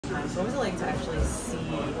time. So what was it like to actually see,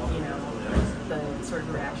 you know, the sort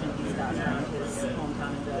of reaction he's got around his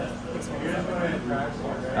hometown and the experience?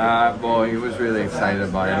 Well, he was really excited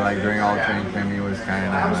about it. Like during all training camp, he was kind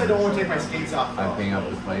of hyping up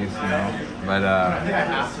the place, you know.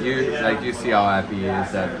 But you see how happy he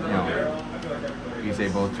is that, you know, he's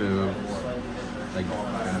able to like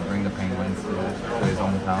kind of bring the Penguins to his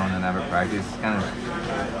hometown and have a practice. Kind of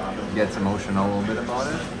gets emotional a little bit about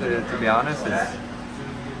it. To be honest, it's,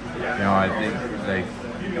 you know, I think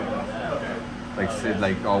like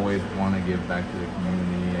Sid always want to give back to the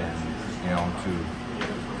community, and you know,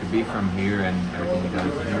 to be from here and everything he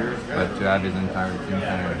does here, but to have his entire team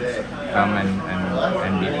kind of come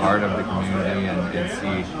and be part of the community and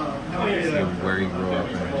see where he grew up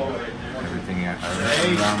and everything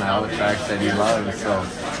around Halifax that he loves. So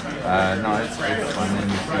no, it's fun,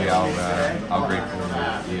 and you see how grateful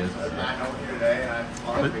he is.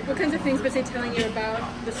 What kinds of things was he telling you about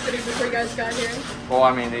the city before you guys got here? Well,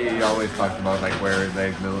 I mean, he always talked about like where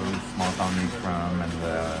like the little small town he's from, and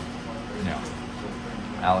you know,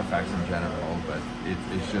 Halifax in general. But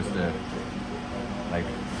it's just like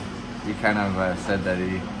he kind of said that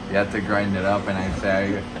he had to grind it up, and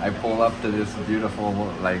I pull up to this beautiful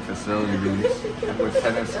like facility with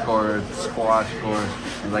tennis courts, squash courts.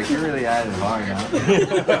 He's like, you really had it hard, huh?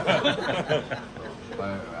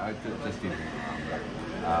 But I just keep it around.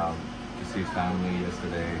 To see his family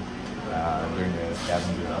yesterday during the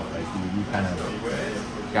scavenger hunt, like you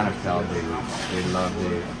kind of tell they love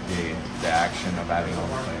the action of having all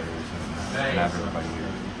the players and have everybody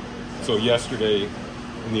here. So yesterday,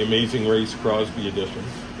 in the Amazing Race Crosby edition,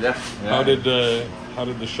 yeah. How did the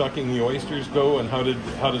shucking the oysters go, and how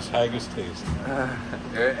does haggis taste?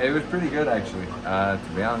 It was pretty good, actually. To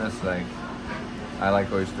be honest, like I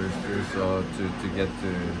like oysters too, so to get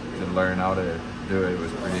to learn how to do it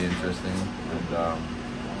was pretty interesting. And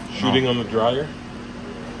shooting on the dryer?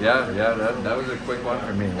 Yeah, that was a quick one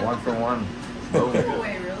for me. 1 for 1. Boom.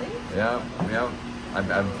 Wait, really? Yeah.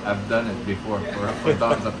 I've done it before for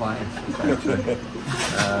Don's appliances, actually.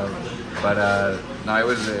 But no, it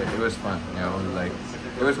was fun. You know, like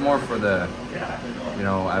it was more for the, you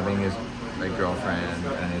know, having his like girlfriend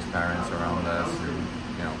and his parents around us, and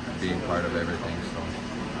you know, being part of everything. So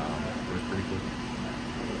it was pretty cool.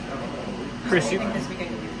 Kris, I think this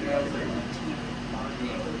weekend will be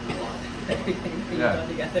Yeah.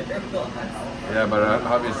 together. Yeah, but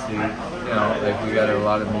obviously, you know, like we got a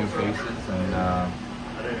lot of new faces, and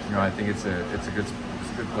you know, I think it's a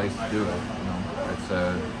good place to do it. You know, it's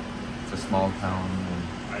a small town, and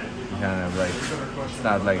you kind of like, it's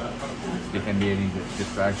not like it can be any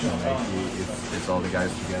distraction. Like it's all the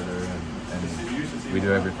guys together, and we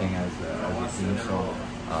do everything as a team. So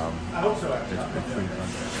it's pretty fun.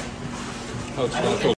 How it's